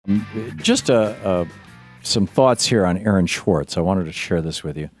Just some thoughts here on Aaron Swartz. I wanted to share this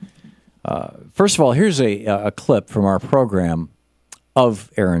with you. First of all, here's a clip from our program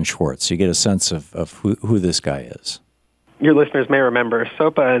of Aaron Swartz, so you get a sense of who this guy is. Your listeners may remember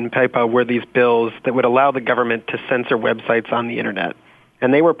SOPA and PIPA were these bills that would allow the government to censor websites on the Internet.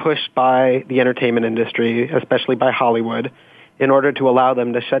 And they were pushed by the entertainment industry, especially by Hollywood, in order to allow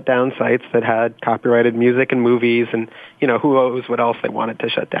them to shut down sites that had copyrighted music and movies and, who knows what else they wanted to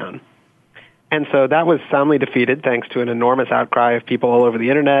shut down. And so that was soundly defeated thanks to an enormous outcry of people all over the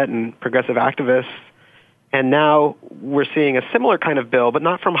Internet and progressive activists. And now we're seeing a similar kind of bill, but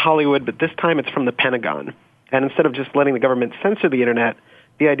not from Hollywood, but this time it's from the Pentagon. And instead of just letting the government censor the Internet,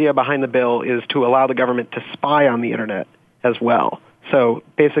 the idea behind the bill is to allow the government to spy on the Internet as well. So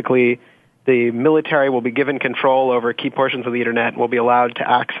basically, the military will be given control over key portions of the Internet and will be allowed to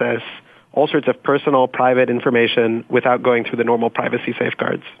access all sorts of personal, private information without going through the normal privacy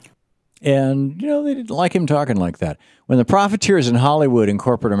safeguards. And, they didn't like him talking like that. When the profiteers in Hollywood and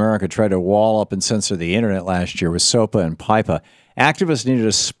corporate America tried to wall up and censor the Internet last year with SOPA and PIPA, activists needed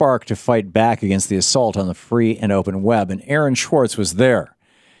a spark to fight back against the assault on the free and open web, and Aaron Swartz was there.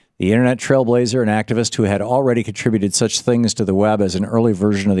 The Internet trailblazer and activist who had already contributed such things to the web as an early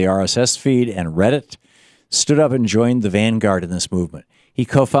version of the RSS feed and Reddit stood up and joined the vanguard in this movement. He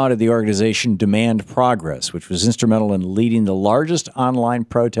co-founded the organization Demand Progress, which was instrumental in leading the largest online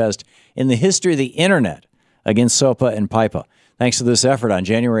protest in the history of the Internet against SOPA and PIPA. Thanks to this effort, on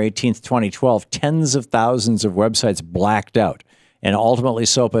January 18th, 2012, tens of thousands of websites blacked out, and ultimately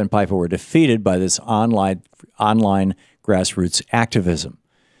SOPA and PIPA were defeated by this online grassroots activism.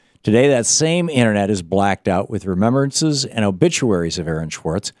 Today, that same Internet is blacked out with remembrances and obituaries of Aaron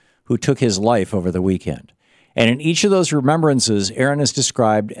Swartz, who took his life over the weekend. And in each of those remembrances, Aaron is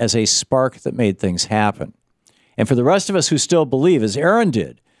described as a spark that made things happen. And for the rest of us who still believe, as Aaron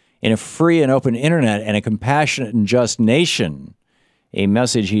did, in a free and open Internet and a compassionate and just nation, a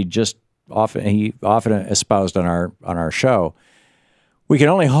message he often espoused on our show, we can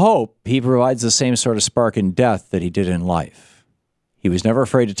only hope he provides the same sort of spark in death that he did in life. He was never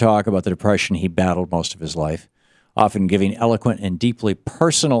afraid to talk about the depression he battled most of his life, often giving eloquent and deeply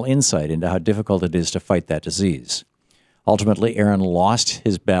personal insight into how difficult it is to fight that disease. Ultimately, Aaron lost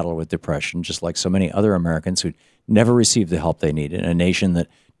his battle with depression, just like so many other Americans who never received the help they needed in a nation that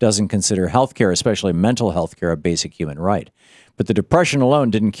doesn't consider health care, especially mental health care, a basic human right. But the depression alone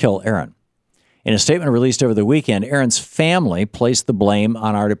didn't kill Aaron. In a statement released over the weekend, Aaron's family placed the blame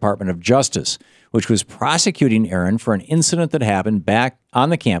on our Department of Justice, which was prosecuting Aaron for an incident that happened back on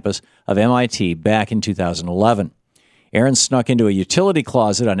the campus of MIT back in 2011. Aaron snuck into a utility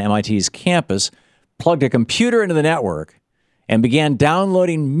closet on MIT's campus, plugged a computer into the network, and began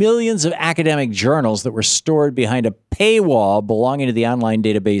downloading millions of academic journals that were stored behind a paywall belonging to the online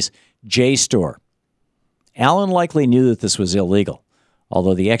database JSTOR. Allen likely knew that this was illegal,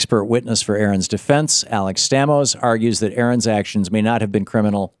 although the expert witness for Aaron's defense, Alex Stamos, argues that Aaron's actions may not have been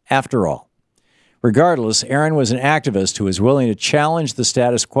criminal after all. Regardless, Aaron was an activist who was willing to challenge the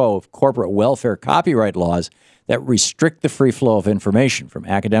status quo of corporate welfare copyright laws that restrict the free flow of information from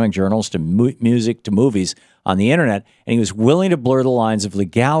academic journals to music to movies on the Internet, and he was willing to blur the lines of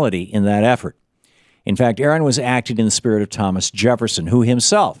legality in that effort. In fact, Aaron was acting in the spirit of Thomas Jefferson, who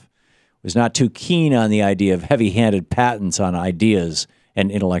himself was not too keen on the idea of heavy-handed patents on ideas and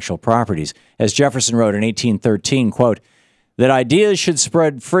intellectual properties. As Jefferson wrote in 1813, quote, that ideas should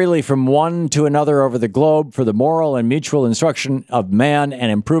spread freely from one to another over the globe for the moral and mutual instruction of man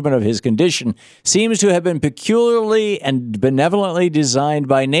and improvement of his condition seems to have been peculiarly and benevolently designed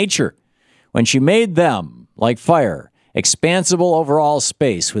by nature when she made them, like fire, expansible over all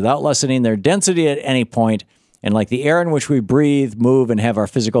space without lessening their density at any point, and like the air in which we breathe, move, and have our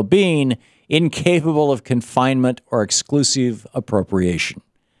physical being, incapable of confinement or exclusive appropriation.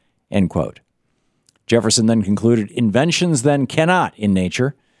 End quote. Jefferson then concluded, inventions then cannot, in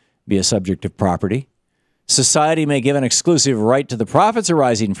nature, be a subject of property. Society may give an exclusive right to the profits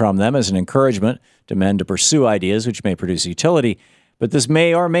arising from them as an encouragement to men to pursue ideas which may produce utility, but this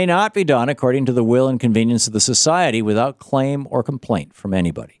may or may not be done according to the will and convenience of the society without claim or complaint from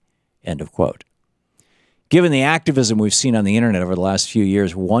anybody. End of quote. Given the activism we've seen on the Internet over the last few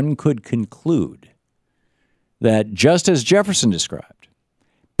years, one could conclude that just as Jefferson described,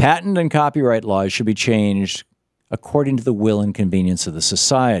 patent and copyright laws should be changed according to the will and convenience of the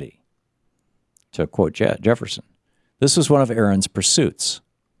society. To quote Jefferson, this was one of Aaron's pursuits.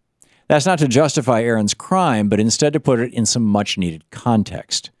 That's not to justify Aaron's crime, but instead to put it in some much-needed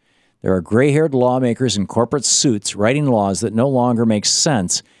context. There are gray-haired lawmakers in corporate suits writing laws that no longer make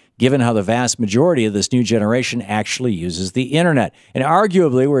sense given how the vast majority of this new generation actually uses the internet. And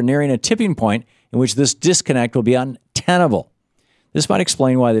arguably, we're nearing a tipping point in which this disconnect will be untenable. This might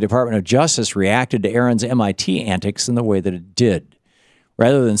explain why the Department of Justice reacted to Aaron's MIT antics in the way that it did.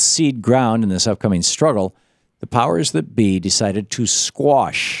 Rather than cede ground in this upcoming struggle, the powers that be decided to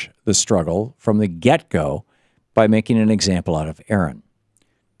squash the struggle from the get-go by making an example out of Aaron.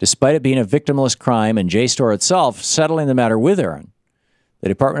 Despite it being a victimless crime and JSTOR itself settling the matter with Aaron, the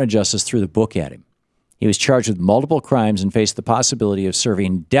Department of Justice threw the book at him. He was charged with multiple crimes and faced the possibility of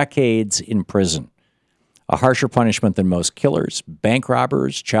serving decades in prison, a harsher punishment than most killers, bank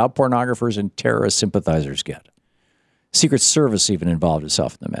robbers, child pornographers, and terrorist sympathizers get. Secret Service even involved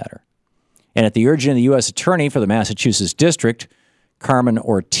itself in the matter. And at the urging of the U.S. Attorney for the Massachusetts District, Carmen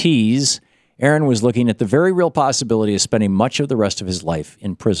Ortiz, Aaron was looking at the very real possibility of spending much of the rest of his life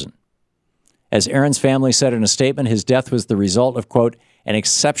in prison. As Aaron's family said in a statement, his death was the result of, quote, an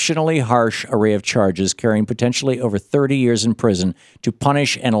exceptionally harsh array of charges carrying potentially over 30 years in prison to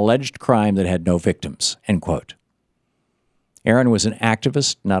punish an alleged crime that had no victims, end quote. Aaron was an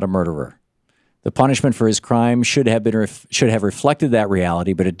activist, not a murderer. The punishment for his crime should have reflected that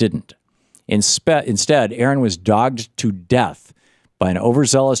reality, but it didn't. Instead, Aaron was dogged to death by an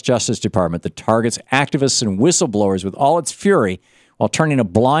overzealous Justice Department that targets activists and whistleblowers with all its fury while turning a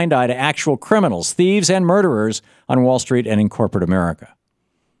blind eye to actual criminals, thieves, and murderers on Wall Street and in corporate America.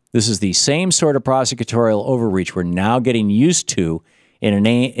 This is the same sort of prosecutorial overreach we're now getting used to in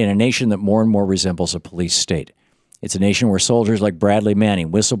a nation that more and more resembles a police state. It's a nation where soldiers like Bradley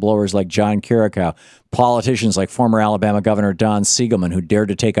Manning, whistleblowers like John Carrico, politicians like former Alabama Governor Don Siegelman, who dared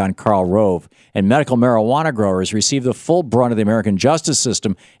to take on Karl Rove, and medical marijuana growers receive the full brunt of the American justice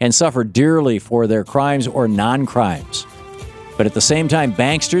system and suffer dearly for their crimes or non-crimes. But at the same time,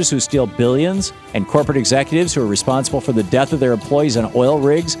 banksters who steal billions and corporate executives who are responsible for the death of their employees on oil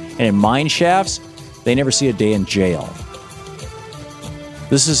rigs and in mine shafts, they never see a day in jail.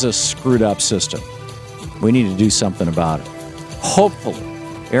 This is a screwed up system. We need to do something about it. Hopefully,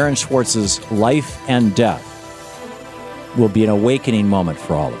 Aaron Swartz's life and death will be an awakening moment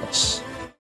for all of us.